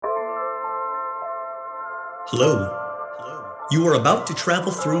Hello. You are about to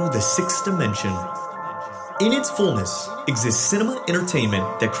travel through the sixth dimension. In its fullness exists cinema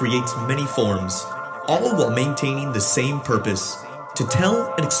entertainment that creates many forms, all while maintaining the same purpose to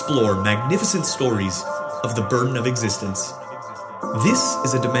tell and explore magnificent stories of the burden of existence. This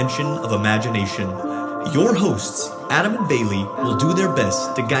is a dimension of imagination. Your hosts, Adam and Bailey, will do their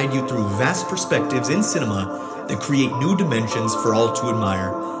best to guide you through vast perspectives in cinema that create new dimensions for all to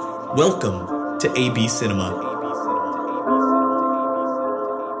admire. Welcome to AB Cinema.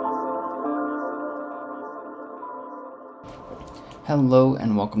 Hello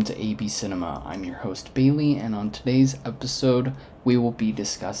and welcome to AB Cinema. I'm your host Bailey, and on today's episode we will be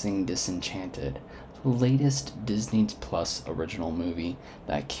discussing Disenchanted, the latest Disney Plus original movie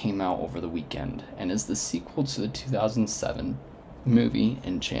that came out over the weekend and is the sequel to the 2007 movie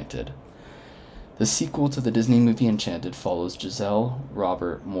Enchanted. The sequel to the Disney movie Enchanted follows Giselle,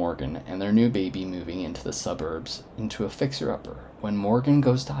 Robert, Morgan, and their new baby moving into the suburbs into a fixer-upper. When Morgan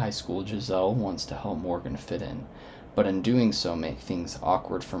goes to high school, Giselle wants to help Morgan fit in, but in doing so make things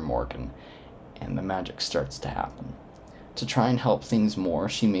awkward for Morgan, and the magic starts to happen. To try and help things more,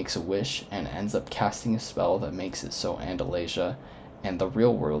 she makes a wish and ends up casting a spell that makes it so Andalasia and the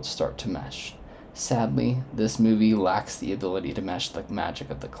real world start to mesh. Sadly, this movie lacks the ability to mesh the magic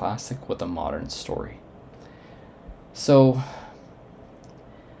of the classic with a modern story. So,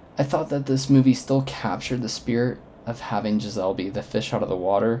 I thought that this movie still captured the spirit of having Giselle be the fish out of the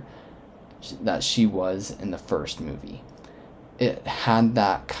water that she was in the first movie. It had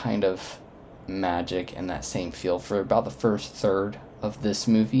that kind of magic and that same feel for about the first third of this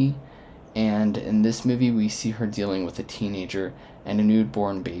movie, and in this movie we see her dealing with a teenager and a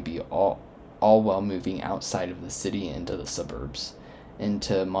newborn baby all while moving outside of the city into the suburbs,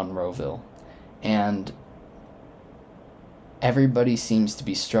 into Monroeville, and everybody seems to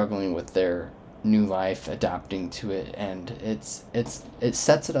be struggling with their new life, adapting to it, and it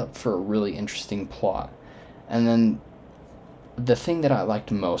sets it up for a really interesting plot. And then the thing that I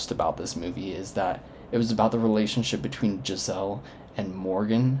liked most about this movie is that it was about the relationship between Giselle and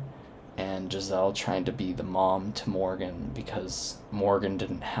Morgan, and Giselle trying to be the mom to Morgan because Morgan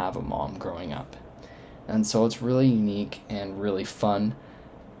didn't have a mom growing up. And so it's really unique and really fun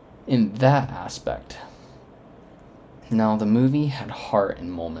in that aspect. Now, the movie had heart in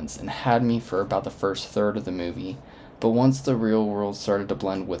moments and had me for about the first third of the movie, but once the real world started to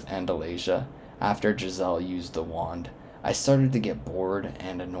blend with Andalasia, after Giselle used the wand, I started to get bored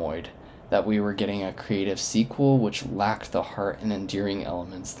and annoyed that we were getting a creative sequel which lacked the heart and endearing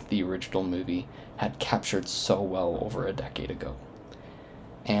elements that the original movie had captured so well over a decade ago.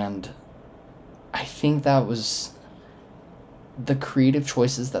 And I think that was the creative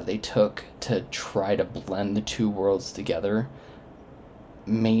choices that they took to try to blend the two worlds together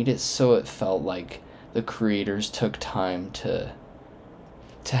made it so it felt like the creators took time to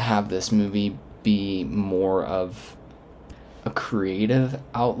have this movie be more of a creative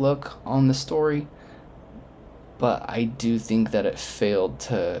outlook on the story, but I do think that it failed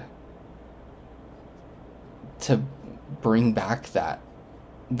to bring back that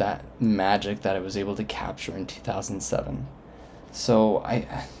magic that it was able to capture in 2007. So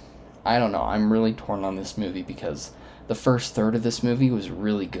I don't know, I'm really torn on this movie because the first third of this movie was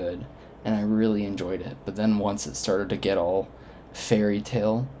really good and I really enjoyed it, but then once it started to get all fairy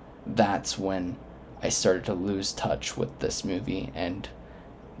tale, that's when I started to lose touch with this movie and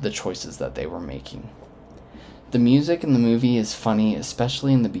the choices that they were making. The music in the movie is funny,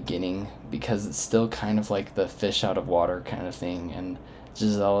 especially in the beginning, because it's still kind of like the fish out of water kind of thing, and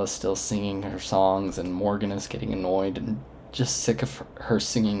Giselle is still singing her songs and Morgan is getting annoyed and just sick of her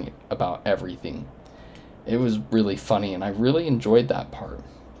singing about everything. It was really funny and I really enjoyed that part.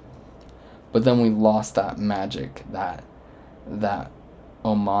 But then we lost that magic, that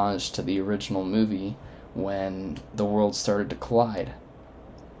homage to the original movie when the world started to collide.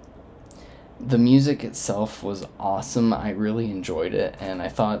 The music itself was awesome. I really enjoyed it, and I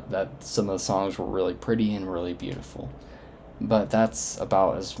thought that some of the songs were really pretty and really beautiful. But that's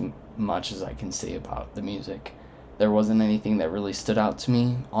about as much as I can say about the music. There wasn't anything that really stood out to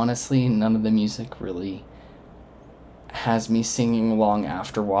me. Honestly, none of the music really has me singing along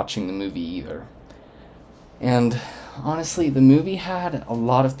after watching the movie either. And honestly, the movie had a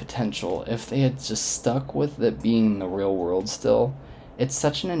lot of potential if they had just stuck with it being in the real world still. It's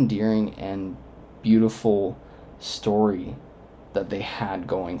such an endearing and beautiful story that they had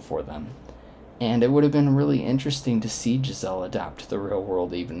going for them. And it would have been really interesting to see Giselle adapt to the real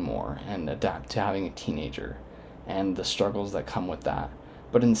world even more and adapt to having a teenager and the struggles that come with that.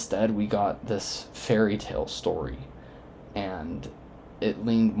 But instead, we got this fairy tale story. And it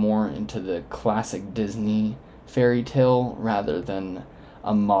leaned more into the classic Disney fairy tale rather than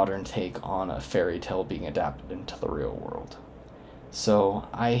a modern take on a fairy tale being adapted into the real world. So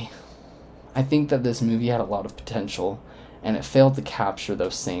I think that this movie had a lot of potential, and it failed to capture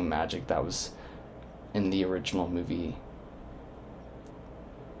those same magic that was in the original movie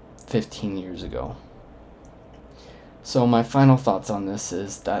 15 years ago. So my final thoughts on this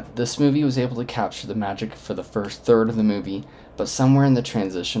is that this movie was able to capture the magic for the first third of the movie, but somewhere in the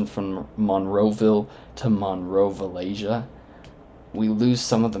transition from Monroeville to Monroevilleasia, we lose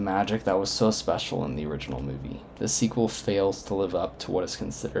some of the magic that was so special in the original movie. The sequel fails to live up to what is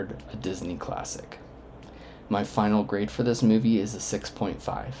considered a Disney classic. My final grade for this movie is a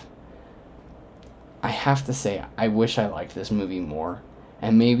 6.5. I have to say, I wish I liked this movie more,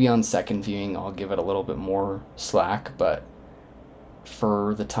 and maybe on second viewing I'll give it a little bit more slack, but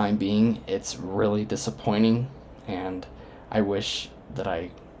for the time being, it's really disappointing, and I wish that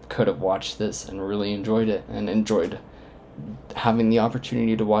I could have watched this and really enjoyed it, and enjoyed having the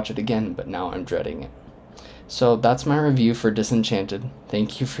opportunity to watch it again, but now I'm dreading it. So that's my review for Disenchanted.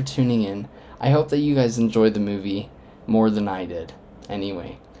 Thank you for tuning in. I hope that you guys enjoyed the movie more than I did.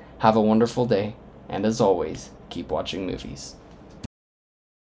 Anyway, have a wonderful day, and as always, keep watching movies.